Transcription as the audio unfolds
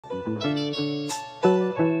Am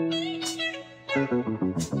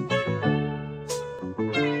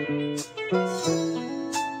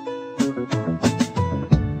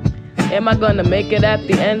I gonna make it at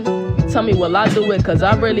the end? Tell me, will I do it? Cause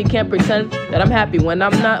I really can't pretend that I'm happy when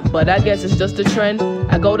I'm not, but I guess it's just a trend.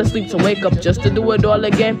 I go to sleep to wake up just to do it all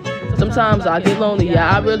again. Sometimes I get lonely,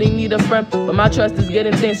 yeah, I really need a friend, but my trust is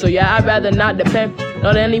getting thin, so yeah, I'd rather not depend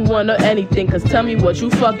on anyone or anything, cause tell me what you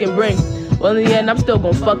fucking bring. Well, in the end, I'm still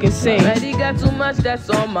gon' fucking sing. Already got too much that's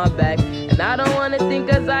on my back, and I don't wanna think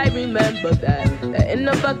cause I remember that in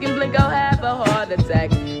the fucking blink I'll have a heart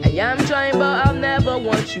attack. And yeah, I'm trying but I'll never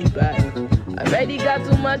want you back. Already got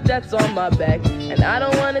too much that's on my back, and I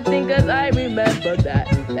don't wanna think cause I remember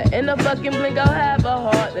that in the fucking blink I'll have a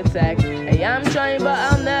heart attack. And yeah, I'm trying but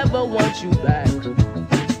I'll never want you back.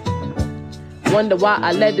 Wonder why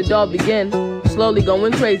I let it all begin. Slowly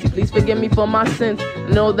going crazy, please forgive me for my sins. I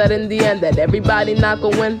know that in the end that everybody not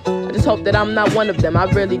gonna win. I just hope that I'm not one of them, I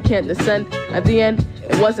really can't descend. At the end,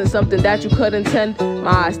 it wasn't something that you could intend.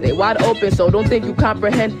 My eyes stay wide open, so don't think you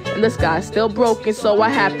comprehend. And the sky's still broken, so I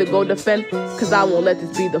have to go defend. Cause I won't let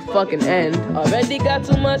this be the fucking end. Already got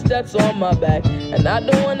too much that's on my back, and I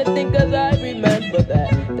don't wanna think cause I remember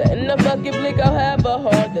that in the fucking blink I'll have a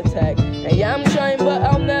heart attack. And yeah, I'm trying but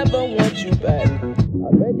I'll never want you back.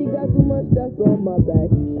 Already got too much that's on my back,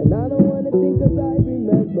 and I don't wanna think cause I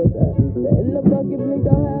remember that in the fucking blink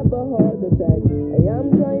I'll